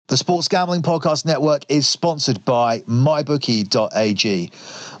The Sports Gambling Podcast Network is sponsored by MyBookie.ag.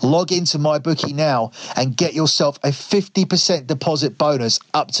 Log into MyBookie now and get yourself a 50% deposit bonus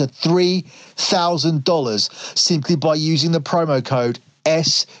up to $3,000 simply by using the promo code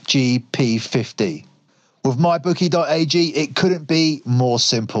SGP50. With MyBookie.ag, it couldn't be more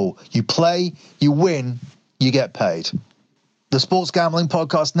simple. You play, you win, you get paid. The Sports Gambling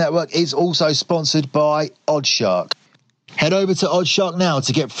Podcast Network is also sponsored by Oddshark. Head over to Oddshark now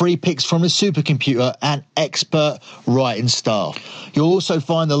to get free picks from the supercomputer and expert writing staff. You'll also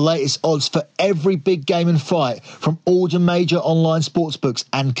find the latest odds for every big game and fight from all the major online sportsbooks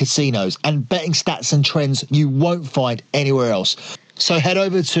and casinos, and betting stats and trends you won't find anywhere else. So head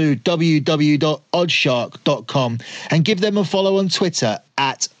over to www.oddshark.com and give them a follow on Twitter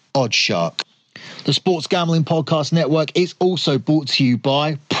at Oddshark. The Sports Gambling Podcast Network is also brought to you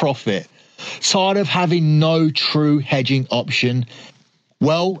by Profit. Tired of having no true hedging option?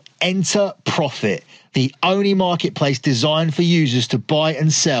 Well, enter Profit, the only marketplace designed for users to buy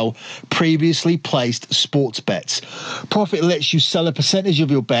and sell previously placed sports bets. Profit lets you sell a percentage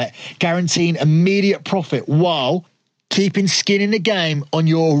of your bet, guaranteeing immediate profit while keeping skin in the game on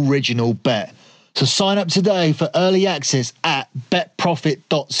your original bet. So sign up today for early access at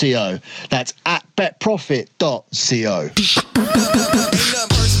betprofit.co. That's at betprofit.co.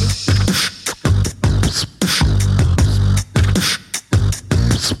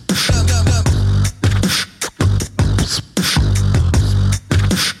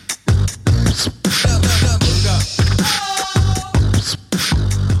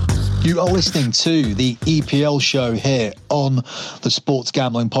 You are listening to the EPL show here on the Sports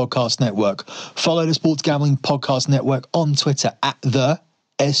Gambling Podcast Network. Follow the Sports Gambling Podcast Network on Twitter at the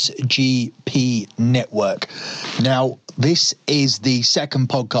SGP Network. Now, this is the second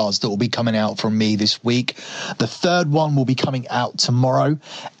podcast that will be coming out from me this week. The third one will be coming out tomorrow,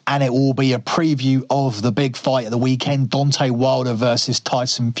 and it will be a preview of the big fight of the weekend, Deontay Wilder versus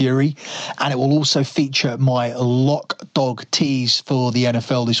Tyson Fury. And it will also feature my lock dog tease for the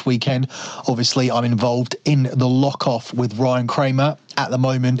NFL this weekend. Obviously, I'm involved in the lock-off with Ryan Kramer. At the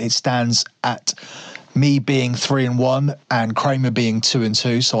moment, it stands at me being 3-1 and Kramer being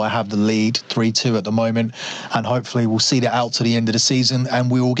 2-2, so I have the lead 3-2 at the moment, and hopefully we'll see that out to the end of the season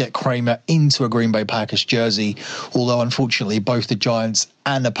and we will get Kramer into a Green Bay Packers jersey, although unfortunately both the Giants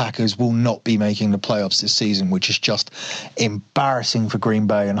and the Packers will not be making the playoffs this season, which is just embarrassing for Green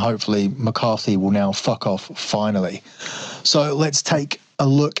Bay, and hopefully McCarthy will now fuck off finally. So let's take a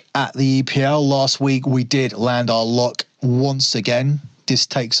look at the EPL. Last week we did land our lock once again. This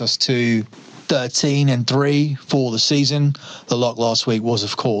takes us to 13-3 for the season. The lock last week was,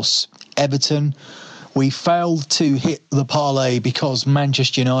 of course, Everton. We failed to hit the parlay because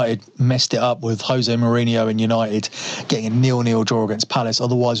Manchester United messed it up with Jose Mourinho and United getting a 0-0 draw against Palace.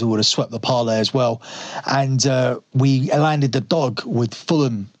 Otherwise, we would have swept the parlay as well. And we landed the dog with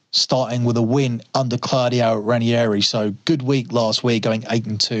Fulham starting with a win under Claudio Ranieri. So good week last week, going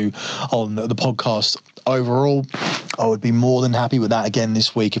 8-2 on the podcast. Overall, I would be more than happy with that again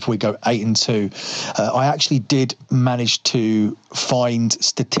this week if we go 8-2. I actually did manage to find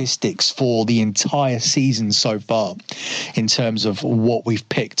statistics for the entire season so far in terms of what we've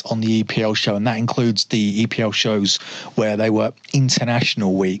picked on the EPL show, and that includes the EPL shows where they were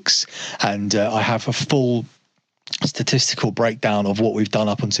international weeks. And I have a full statistical breakdown of what we've done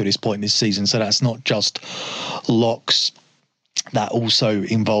up until this point this season. So that's not just locks. That also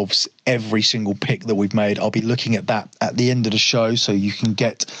involves every single pick that we've made. I'll be looking at that at the end of the show so you can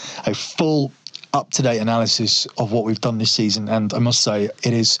get a full up-to-date analysis of what we've done this season. And I must say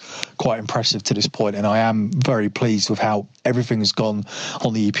it is quite impressive to this point, and I am very pleased with how everything has gone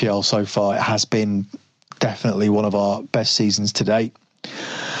on the EPL so far. It has been definitely one of our best seasons to date.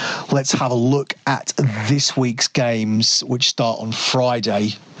 Let's have a look at this week's games, which start on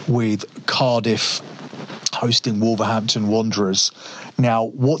Friday with Cardiff hosting Wolverhampton Wanderers. Now,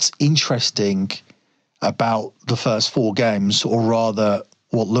 what's interesting about the first four games, or rather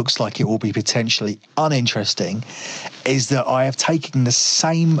what looks like it will be potentially uninteresting, is that I have taken the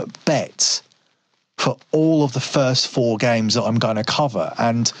same bet for all of the first four games that I'm going to cover.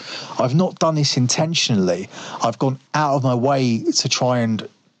 And I've not done this intentionally. I've gone out of my way to try and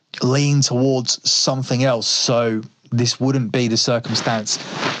lean towards something else, so this wouldn't be the circumstance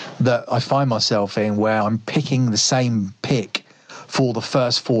that I find myself in where I'm picking the same pick for the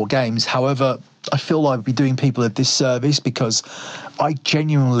first four games. However, I feel I'd be doing people a disservice because I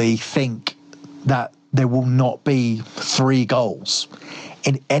genuinely think that there will not be 3 goals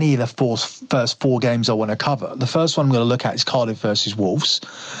in any of the first four games I want to cover. The first one I'm going to look at is Cardiff versus Wolves,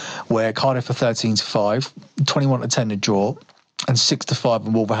 where Cardiff are 13-5, 21-10 to draw. and 6-5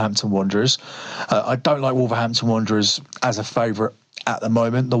 on Wolverhampton Wanderers. I don't like Wolverhampton Wanderers as a favourite at the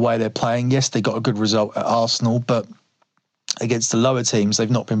moment, the way they're playing. Yes, they got a good result at Arsenal, but against the lower teams,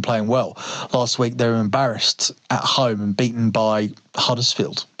 they've not been playing well. Last week, they were embarrassed at home and beaten by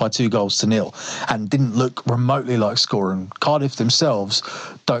Huddersfield by 2-0 and didn't look remotely like scoring. Cardiff themselves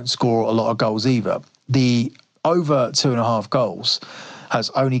don't score a lot of goals either. The over 2.5 goals has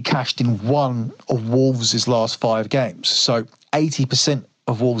only cashed in one of Wolves' last 5 games. So 80%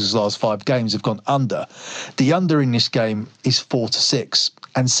 of Wolves' last 5 games have gone under. The under in this game is 4-6.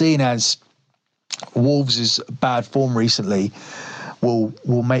 And seeing as Wolves' bad form recently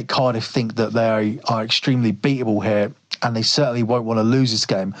will make Cardiff think that they are extremely beatable here, and they certainly won't want to lose this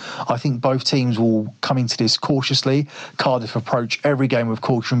game. I think both teams will come into this cautiously. Cardiff approach every game with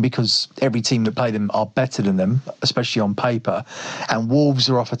caution because every team that play them are better than them, especially on paper. And Wolves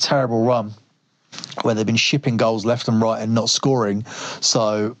are off a terrible run where they've been shipping goals left and right and not scoring.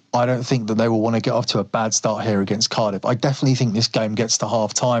 So I don't think that they will want to get off to a bad start here against Cardiff. I definitely think this game gets to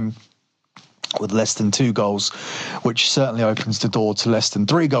half-time with less than 2 goals, which certainly opens the door to less than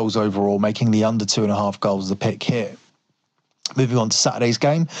 3 goals overall, making the under 2.5 goals the pick here. Moving on to Saturday's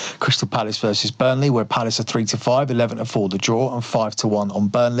game, Crystal Palace versus Burnley, where Palace are 3-5, 11-4 the draw, and 5-1 on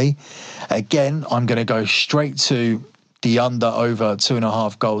Burnley. Again, I'm going to go straight to the under over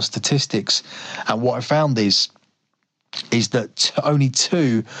 2.5 goal statistics, and what I found is that only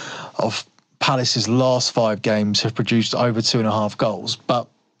 2 of Palace's last 5 games have produced over 2.5 goals, but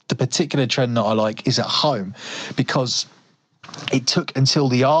the particular trend that I like is at home, because it took until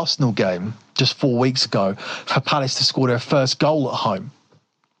the Arsenal game just 4 weeks ago for Palace to score their first goal at home.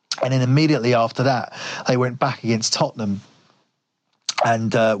 And then immediately after that, they went back against Tottenham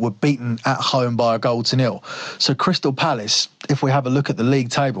and were beaten at home by 1-0. So Crystal Palace, if we have a look at the league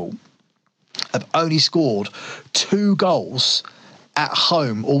table, have only scored 2 goals at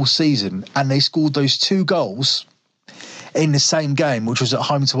home all season. And they scored those 2 goals in the same game, which was at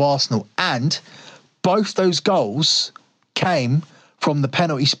home to Arsenal. And both those goals came from the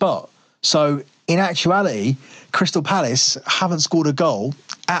penalty spot. So in actuality, Crystal Palace haven't scored a goal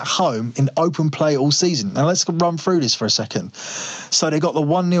at home in open play all season. Now let's run through this for a second. So they got the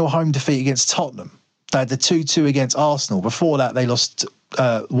 1-0 home defeat against Tottenham. They had the 2-2 against Arsenal. Before that, they lost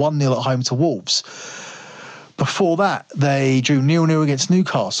 1-0 at home to Wolves. Before that, they drew 0-0 against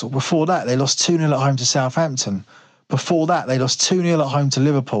Newcastle. Before that, they lost 2-0 at home to Southampton. Before that, they lost 2-0 at home to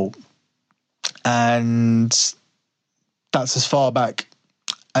Liverpool. And that's as far back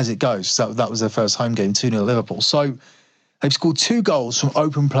as it goes. So that was their first home game, 2-0 Liverpool. So they've scored 2 goals from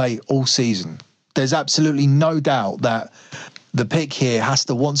open play all season. There's absolutely no doubt that the pick here has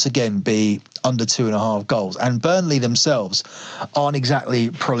to once again be under 2.5 goals. And Burnley themselves aren't exactly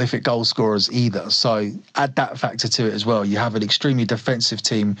prolific goal scorers either. So add that factor to it as well. You have an extremely defensive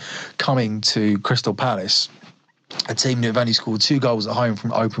team coming to Crystal Palace, a team that have only scored 2 goals at home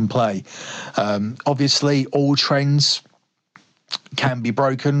from open play. Obviously, all trends can be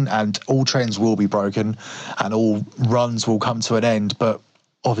broken and all trends will be broken and all runs will come to an end. But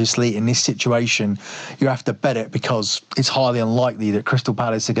obviously, in this situation, you have to bet it because it's highly unlikely that Crystal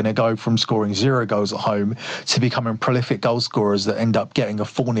Palace are going to go from scoring 0 goals at home to becoming prolific goal scorers that end up getting a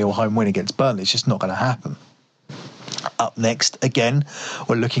 4-0 home win against Burnley. It's just not going to happen. Up next, again,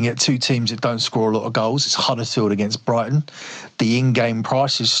 we're looking at 2 teams that don't score a lot of goals. It's Huddersfield against Brighton. The in-game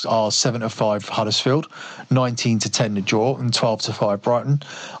prices are 7-5 for Huddersfield, 19-10 the draw, and 12-5 Brighton.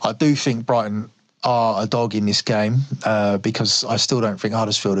 I do think Brighton are a dog in this game because I still don't think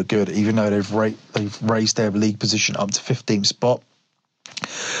Huddersfield are good, even though they've raised their league position up to 15th spot.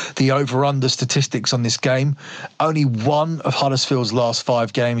 The over-under statistics on this game, only 1 of Huddersfield's last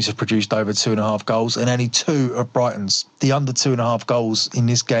 5 games have produced over 2.5 goals, and only 2 of Brighton's. The under 2.5 goals in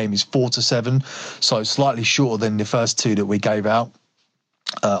this game is 4-7, so slightly shorter than the first 2 that we gave out.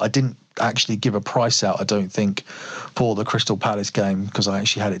 I didn't actually give a price out, I don't think, for the Crystal Palace game because I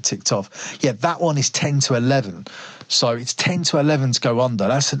actually had it ticked off. Yeah, that one is 10-11. So it's 10-11 to go under.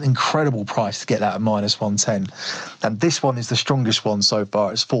 That's an incredible price to get that at -110. And this one is the strongest one so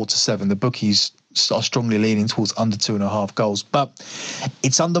far. It's 4-7. The bookies are strongly leaning towards under 2.5 goals. But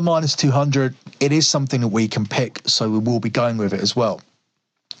it's under -200. It is something that we can pick, so we will be going with it as well.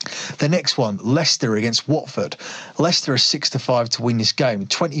 The next one, Leicester against Watford. Leicester are 6-5 to win this game,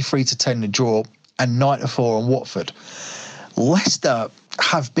 23-10 the draw, and 9-4 on Watford. Leicester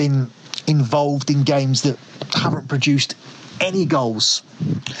have been involved in games that haven't produced any goals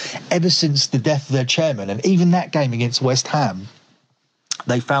ever since the death of their chairman, and even that game against West Ham,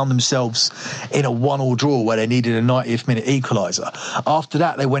 they found themselves in a 1-1 draw where they needed a 90th minute equaliser. After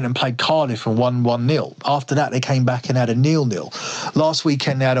that, they went and played Cardiff and won 1-0. After that, they came back and had a 0-0. Last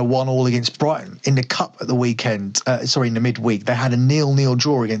weekend, they had a 1-1 against Brighton. In the Cup at the weekend, in the midweek, they had a 0-0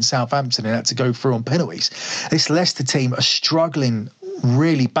 draw against Southampton and had to go through on penalties. This Leicester team are struggling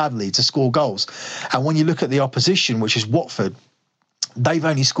really badly to score goals. And when you look at the opposition, which is Watford, they've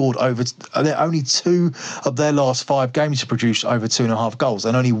only scored only 2 of their last 5 games to produce over 2.5 goals,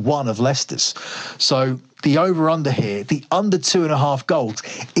 and only 1 of Leicester's. So the over-under here, the under 2.5 goals,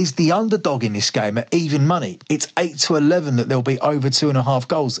 is the underdog in this game at even money. It's 8-11 that there'll be over 2.5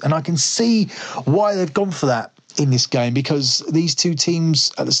 goals. And I can see why they've gone for that in this game, because these two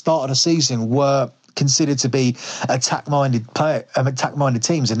teams at the start of the season were considered to be attack-minded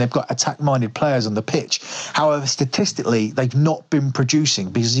teams, and they've got attack-minded players on the pitch. However, statistically, they've not been producing,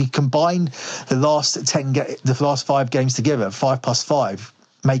 because you combine the last 5 games together, 5 plus 5,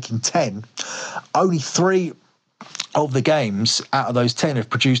 making 10. Only 3 of the games out of those 10 have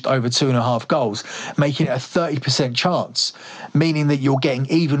produced over 2.5 goals, making it a 30% chance, meaning that you're getting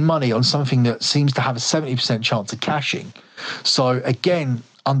even money on something that seems to have a 70% chance of cashing. So again,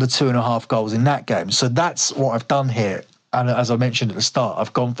 under 2.5 goals in that game. So that's what I've done here. And as I mentioned at the start,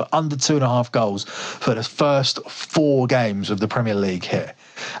 I've gone for under 2.5 goals for the first 4 games of the Premier League here.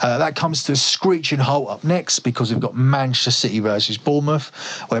 That comes to a screeching halt up next, because we've got Manchester City versus Bournemouth,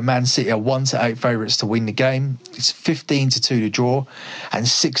 where Man City are 1-8 favourites to win the game. It's 15-2 to draw and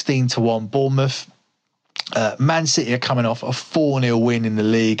 16-1 Bournemouth. Man City are coming off a 4-0 win in the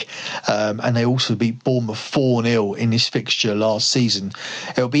league, and they also beat Bournemouth 4-0 in this fixture last season.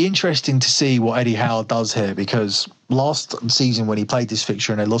 It'll be interesting to see what Eddie Howe does here, because last season when he played this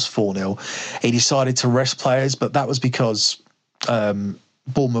fixture and they lost 4-0, he decided to rest players, but that was because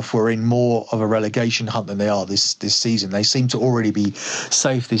Bournemouth were in more of a relegation hunt than they are this season. They seem to already be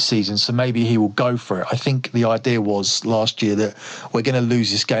safe this season, so maybe he will go for it. I think the idea was last year that we're going to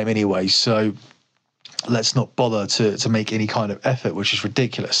lose this game anyway, so let's not bother to make any kind of effort, which is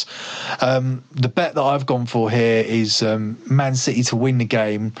ridiculous. The bet that I've gone for here is Man City to win the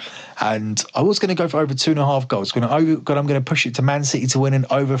game, and I was going to go for over 2.5 goals. I'm going to push it to Man City to win and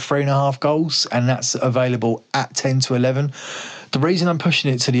over 3.5 goals, and that's available at 10-11. The reason I'm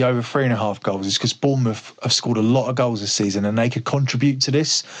pushing it to the over 3.5 goals is because Bournemouth have scored a lot of goals this season and they could contribute to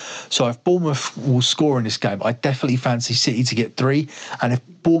this. So if Bournemouth will score in this game, I definitely fancy City to get 3. And if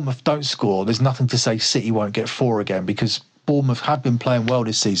Bournemouth don't score, there's nothing to say City won't get 4 again, because Bournemouth have been playing well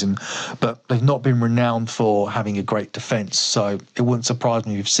this season, but they've not been renowned for having a great defence. So it wouldn't surprise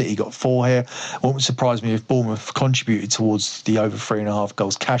me if City got 4 here. It wouldn't surprise me if Bournemouth contributed towards the over 3.5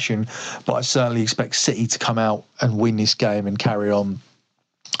 goals cash-in, but I certainly expect City to come out and win this game and carry on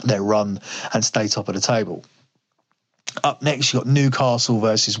their run and stay top of the table. Up next, you've got Newcastle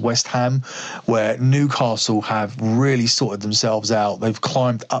versus West Ham, where Newcastle have really sorted themselves out. They've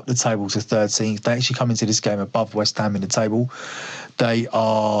climbed up the table to 13th. They actually come into this game above West Ham in the table. They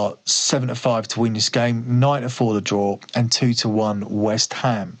are 7-5 to win this game, 9-4 the draw, and 2-1 West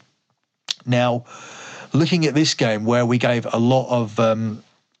Ham. Now, looking at this game, where we gave a lot of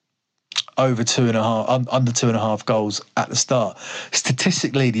under 2.5 goals at the start,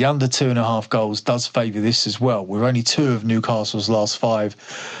 statistically the under 2.5 goals does favour this as well, with only 2 of Newcastle's last 5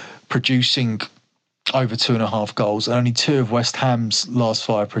 producing over 2.5 goals, and only 2 of West Ham's last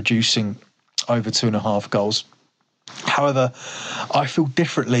 5 producing over 2.5 goals. However, I feel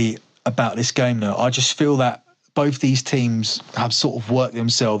differently about this game now. I just feel that both these teams have sort of worked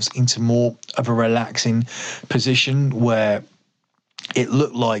themselves into more of a relaxing position, where it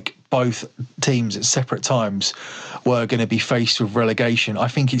looked like both teams at separate times were going to be faced with relegation. I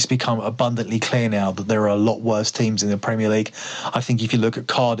think it's become abundantly clear now that there are a lot worse teams in the Premier League. I think if you look at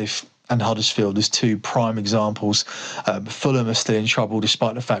Cardiff and Huddersfield as 2 prime examples, Fulham are still in trouble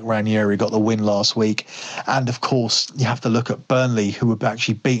despite the fact Ranieri got the win last week. And of course, you have to look at Burnley, who were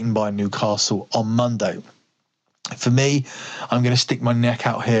actually beaten by Newcastle on Monday. For me, I'm going to stick my neck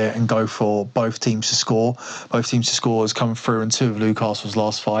out here and go for both teams to score. Both teams to score has come through in 2 of Newcastle's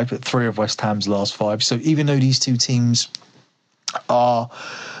last 5, but 3 of West Ham's last 5. So even though these 2 teams are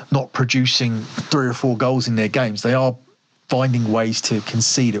not producing 3 or 4 goals in their games, they are finding ways to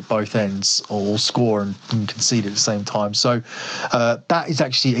concede at both ends, or score and concede at the same time. So that is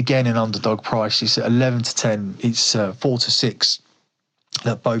actually, again, an underdog price. It's at 11-10. It's 4-6.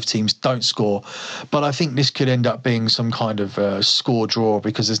 That both teams don't score, but I think this could end up being some kind of score draw,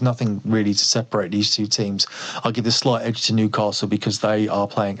 because there's nothing really to separate these 2 teams. I'll give the slight edge to Newcastle because they are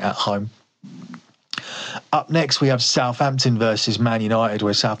playing at home. Up next, we have Southampton versus Man United,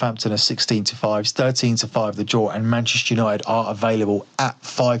 where Southampton are 16-5, 13-5 the draw, and Manchester United are available at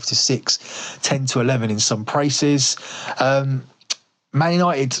 5-6, 10-11 in some places. Man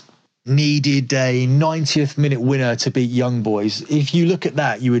United needed a 90th minute winner to beat Young Boys. If you look at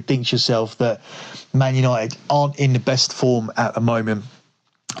that, you would think to yourself that Man United aren't in the best form at the moment.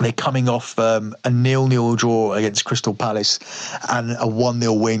 They're coming off a 0-0 draw against Crystal Palace and a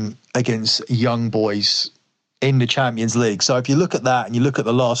 1-0 win against Young Boys in the Champions League. So if you look at that and you look at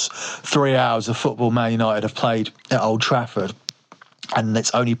the last 3 hours of football Man United have played at Old Trafford, and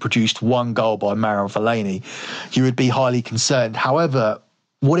it's only produced one goal by Marouane Fellaini, you would be highly concerned. However,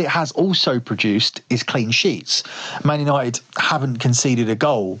 what it has also produced is clean sheets. Man United haven't conceded a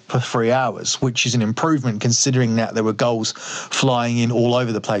goal for 3 hours, which is an improvement considering that there were goals flying in all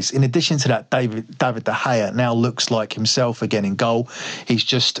over the place. In addition to that, David De Gea now looks like himself again in goal. He's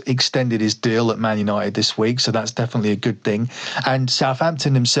just extended his deal at Man United this week, so that's definitely a good thing. And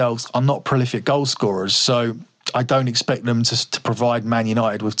Southampton themselves are not prolific goal scorers, so I don't expect them to provide Man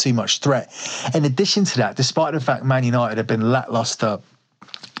United with too much threat. In addition to that, despite the fact Man United have been lacklustre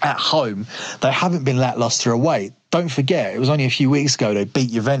at home, they haven't been lacklustre away. Don't forget, it was only a few weeks ago they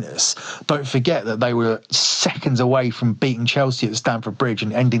beat Juventus. Don't forget that they were seconds away from beating Chelsea at Stamford Bridge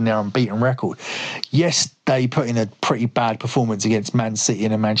and ending their unbeaten record. Yes, they put in a pretty bad performance against Man City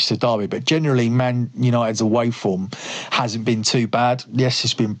in a Manchester derby, but generally Man United's away form hasn't been too bad. Yes,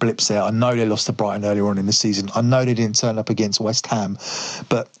 there's been blips there. I know they lost to Brighton earlier on in the season. I know they didn't turn up against West Ham,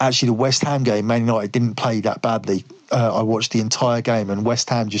 but actually the West Ham game, Man United didn't play that badly. I watched the entire game and West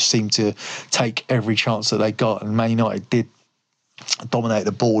Ham just seemed to take every chance that they got, and Man United did dominate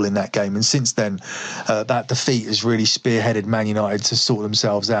the ball in that game. And since then, that defeat has really spearheaded Man United to sort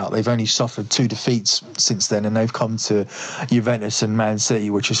themselves out. They've only suffered 2 defeats since then, and they've come to Juventus and Man City,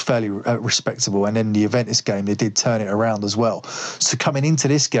 which is fairly respectable. And then the Juventus game, they did turn it around as well. So coming into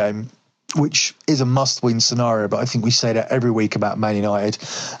this game, which is a must-win scenario, but I think we say that every week about Man United,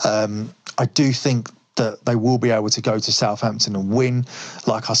 I do think that they will be able to go to Southampton and win.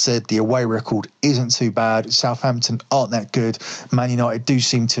 Like I said, the away record isn't too bad. Southampton aren't that good. Man United do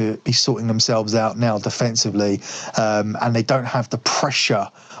seem to be sorting themselves out now defensively, and they don't have the pressure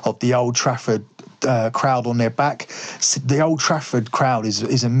of the Old Trafford crowd on their back. The Old Trafford crowd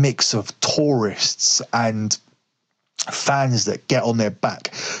is a mix of tourists and fans that get on their back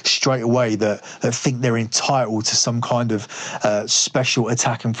straight away, that think they're entitled to some kind of special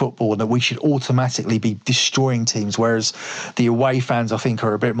attack in football, and that we should automatically be destroying teams, whereas the away fans I think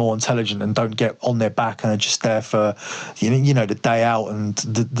are a bit more intelligent and don't get on their back and are just there for you know the day out and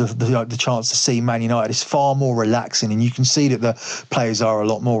the chance to see Man United. Is far more relaxing, and you can see that the players are a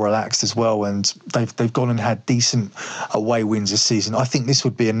lot more relaxed as well, and they've gone and had decent away wins this season. I think this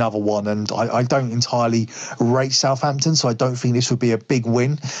would be another one, and I don't entirely rate Southampton, so I don't think this would be a big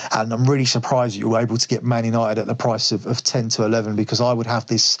win, and I'm really surprised that you were able to get Man United at the price of 10-11, because I would have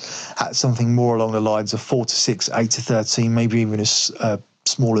this at something more along the lines of 4-6, 8-13, maybe even as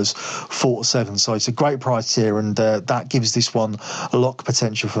small as 4-7. So it's a great price here, and that gives this one a lock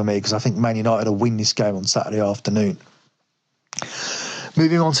potential for me, because I think Man United will win this game on Saturday afternoon.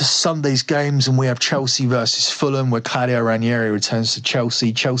 Moving on to Sunday's games, and we have Chelsea versus Fulham, where Claudio Ranieri returns to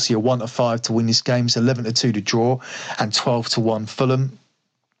Chelsea. Chelsea are 1-5 to win this game, 11-2 to draw, and 12-1 Fulham.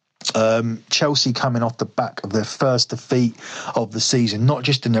 Chelsea coming off the back of their first defeat of the season, not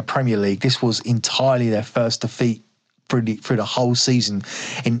just in the Premier League. This was entirely their first defeat through the whole season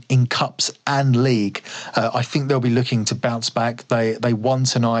in cups and league. I think they'll be looking to bounce back. They won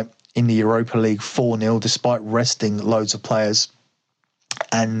tonight in the Europa League 4-0 despite resting loads of players.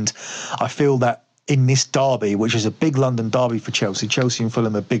 And I feel that in this derby, which is a big London derby for Chelsea and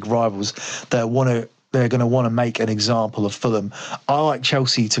Fulham are big rivals, they're going to want to make an example of Fulham. I like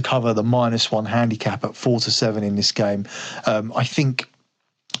Chelsea to cover the -1 handicap at 4-7 in this game. I think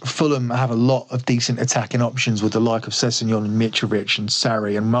Fulham have a lot of decent attacking options with the like of Sessegnon and Mitrovic and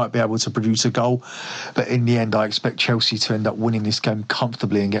Sarri, and might be able to produce a goal. But in the end, I expect Chelsea to end up winning this game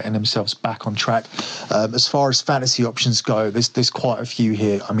comfortably and getting themselves back on track. As far as fantasy options go, there's quite a few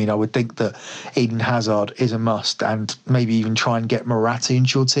here. I mean, I would think that Eden Hazard is a must, and maybe even try and get Morata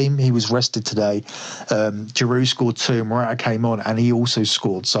into your team. He was rested today. Giroud scored 2, Morata came on and he also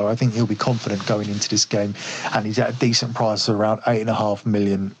scored. So I think he'll be confident going into this game, and he's at a decent price of around 8.5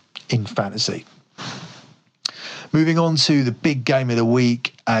 million in fantasy. Moving on to the big game of the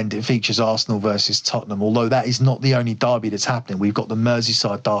week, and it features Arsenal versus Tottenham, although that is not the only derby that's happening. We've got the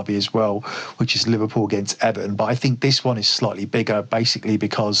Merseyside derby as well, which is Liverpool against Everton, but I think this one is slightly bigger, basically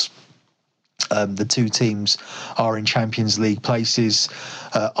because The two teams are in Champions League places.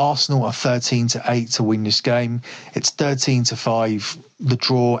 Arsenal are 13-8 to win this game. It's 13-5 the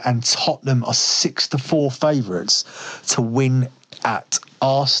draw, and Tottenham are 6-4 favourites to win at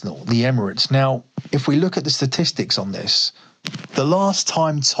Arsenal, the Emirates. Now, if we look at the statistics on this, the last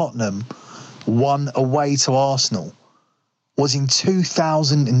time Tottenham won away to Arsenal was in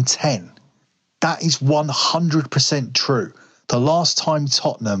 2010. That is 100% true. The last time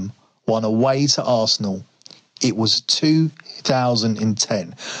Tottenham won away to Arsenal, it was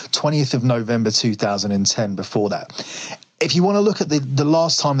 2010, 20th of November 2010. Before that, if you want to look at the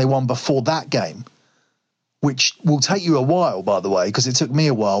last time they won before that game, which will take you a while, by the way, because it took me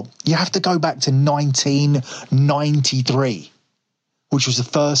a while, you have to go back to 1993, which was the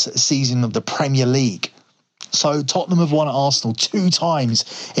first season of the Premier League. So Tottenham have won at Arsenal 2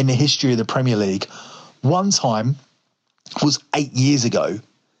 times in the history of the Premier League. One time was 8 years ago,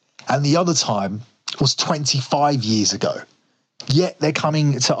 and the other time was 25 years ago. Yet they're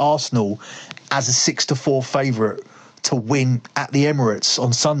coming to Arsenal as a 6-4 favourite to win at the Emirates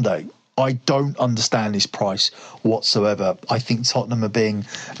on Sunday. I don't understand this price whatsoever. I think Tottenham are being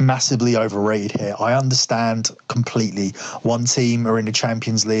massively overrated here. I understand completely. One team are in the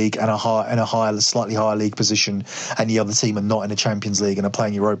Champions League and slightly higher league position, and the other team are not in the Champions League and are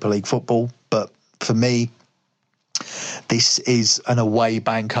playing Europa League football. But for me, this is an away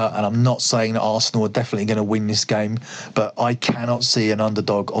banker, and I'm not saying that Arsenal are definitely going to win this game, but I cannot see an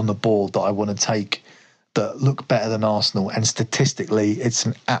underdog on the board that I want to take that look better than Arsenal. And statistically, it's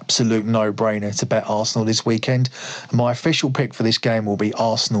an absolute no-brainer to bet Arsenal this weekend. My official pick for this game will be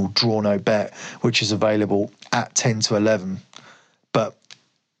Arsenal draw no bet, which is available at 10-11. But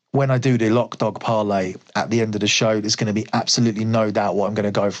when I do the lock dog parlay at the end of the show, there's going to be absolutely no doubt what I'm going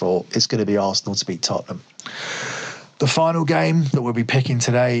to go for. It's going to be Arsenal to beat Tottenham. The final game that we'll be picking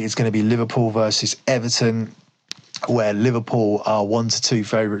today is going to be Liverpool versus Everton, where Liverpool are 1-2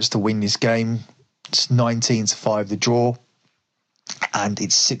 favourites to win this game. It's 19-5 the draw, and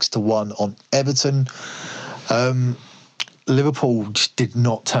it's 6-1 on Everton. Liverpool just did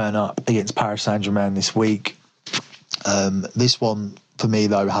not turn up against Paris Saint-Germain this week. This one, for me,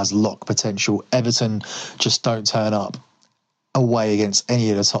 though, has lock potential. Everton just don't turn up away against any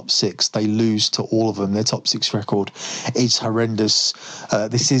of the top 6. They lose to all of them. Their top 6 record is horrendous.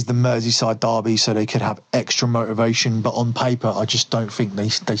 This is the Merseyside derby, so they could have extra motivation, but on paper I just don't think they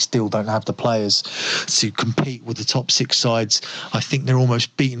still don't have the players to compete with the top 6 sides. I think they're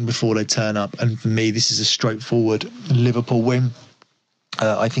almost beaten before they turn up, and for me this is a straightforward Liverpool win.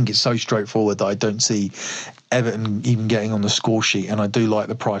 I think it's so straightforward that I don't see Everton even getting on the score sheet, and I do like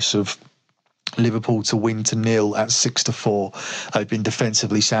the price of Liverpool to win to nil at 6-4. They've been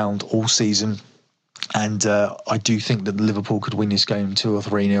defensively sound all season, and I do think that Liverpool could win this game 2 or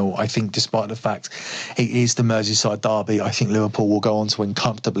 3-0. I think despite the fact it is the Merseyside derby, I think Liverpool will go on to win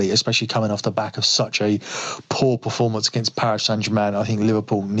comfortably, especially coming off the back of such a poor performance against Paris Saint-Germain. I think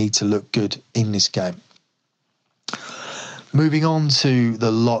Liverpool need to look good in this game. Moving on to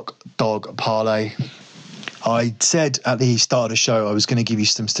the lock dog parlay. I said at the start of the show I was going to give you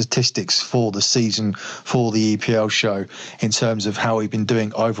some statistics for the season for the EPL show in terms of how we've been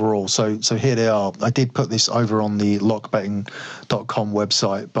doing overall. So here they are. I did put this over on the lockbetting.com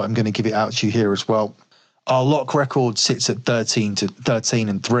website, but I'm going to give it out to you here as well. Our lock record sits at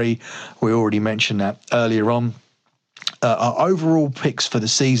 13-3. We already mentioned that earlier on. Our overall picks for the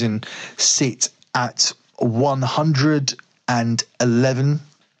season sit at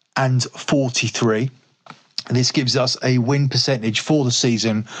 111-43. This gives us a win percentage for the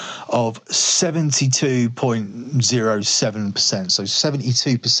season of 72.07%. So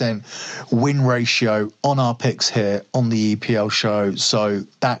 72% win ratio on our picks here on the EPL show. So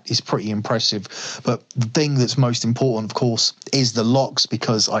that is pretty impressive. But the thing that's most important, of course, is the locks,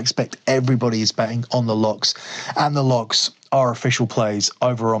 because I expect everybody is betting on the locks, and the locks are official plays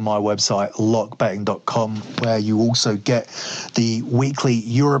over on my website, lockbetting.com, where you also get the weekly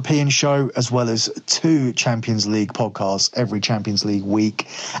European show, as well as 2 Champions League podcasts every Champions League week,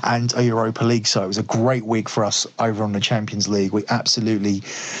 and a Europa League. So it was a great week for us over on the Champions League. We absolutely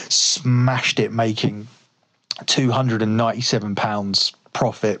smashed it, making £297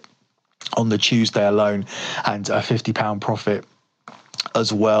 profit on the Tuesday alone, and a £50 profit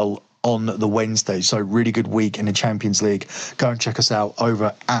as well on the Wednesday. So really good week in the Champions League. Go and check us out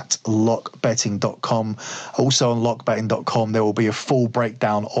over at lockbetting.com. Also on lockbetting.com there will be a full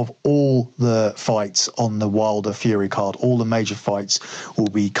breakdown of all the fights on the Wilder Fury card. All the major fights will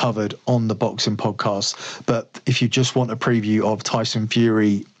be covered on the Boxing Podcast. But if you just want a preview of Tyson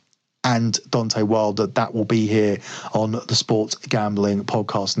Fury and Deontay Wilder, that will be here on the Sports Gambling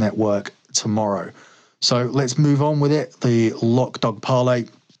Podcast Network tomorrow. So let's move on with it. The lock dog parlay.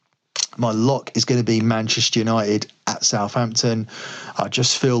 My lock is going to be Manchester United at Southampton. I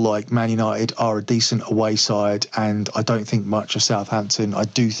just feel like Man United are a decent away side, and I don't think much of Southampton. I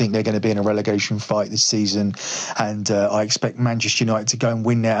do think they're going to be in a relegation fight this season, and I expect Manchester United to go and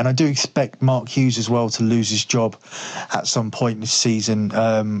win there. And I do expect Mark Hughes as well to lose his job at some point this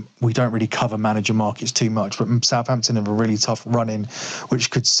season. We don't really cover manager markets too much, but Southampton have a really tough run-in, which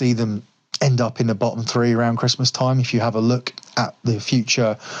could see them end up in the bottom three around Christmas time. If you have a look at the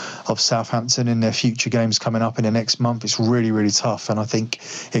future of Southampton in their future games coming up in the next month, it's really, really tough. And I think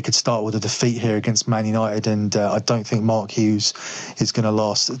it could start with a defeat here against Man United. And I don't think Mark Hughes is going to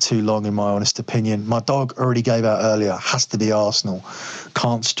last too long, in my honest opinion. My dog already gave out earlier, has to be Arsenal.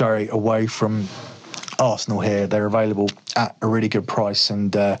 Can't stray away from Arsenal here. They're available at a really good price,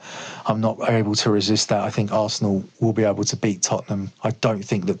 and I'm not able to resist that. I think Arsenal will be able to beat Tottenham. I don't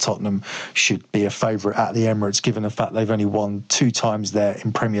think that Tottenham should be a favourite at the Emirates, given the fact they've only won 2 times there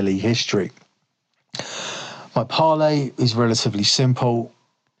in Premier League history. My parlay is relatively simple.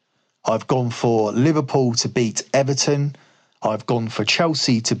 I've gone for Liverpool to beat Everton. I've gone for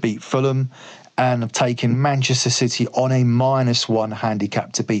Chelsea to beat Fulham. And I've taken Manchester City on a -1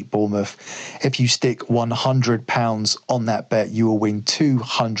 handicap to beat Bournemouth. If you stick £100 on that bet, you will win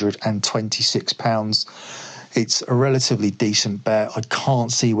 £226. It's a relatively decent bet. I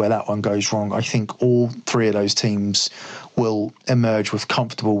can't see where that one goes wrong. I think all 3 of those teams will emerge with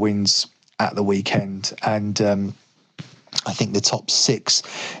comfortable wins at the weekend. And I think the top 6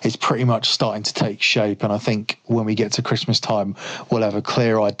 is pretty much starting to take shape, and I think when we get to Christmas time, we'll have a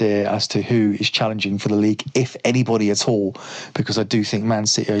clear idea as to who is challenging for the league, if anybody at all, because I do think Man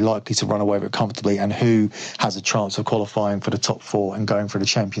City are likely to run away with it comfortably, and who has a chance of qualifying for the top 4 and going for the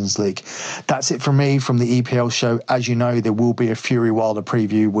Champions League. That's it from me from the EPL show. As you know, there will be a Fury Wilder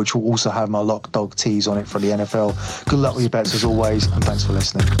preview, which will also have my lock dog tease on it for the NFL. Good luck with your bets as always, and thanks for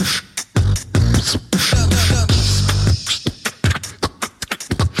listening.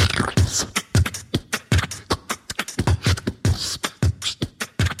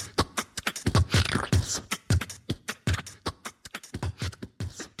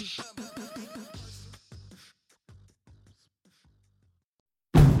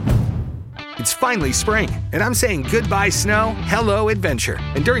 It's finally spring, and I'm saying goodbye snow, hello adventure.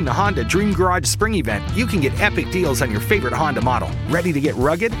 And during the Honda Dream Garage Spring Event, you can get epic deals on your favorite Honda model. Ready to get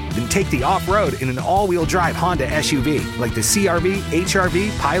rugged? Then take the off-road in an all-wheel drive Honda SUV, like the CR-V,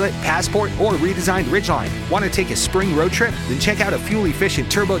 HR-V, Pilot, Passport, or redesigned Ridgeline. Want to take a spring road trip? Then check out a fuel-efficient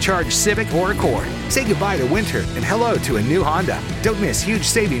turbocharged Civic or Accord. Say goodbye to winter and hello to a new Honda. Don't miss huge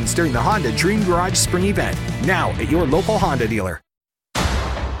savings during the Honda Dream Garage Spring Event. Now at your local Honda dealer.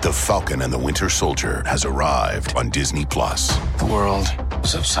 The Falcon and the Winter Soldier has arrived on Disney+. The world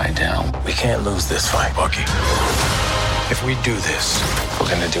is upside down. We can't lose this fight, Bucky. If we do this, we're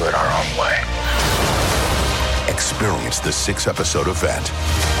going to do it our own way. Experience the 6-episode event.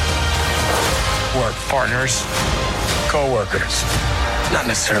 Work partners, co-workers. Not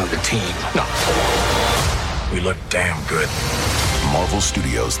necessarily the team. No. We look damn good. Marvel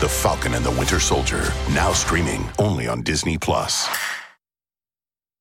Studios' The Falcon and the Winter Soldier, now streaming only on Disney+.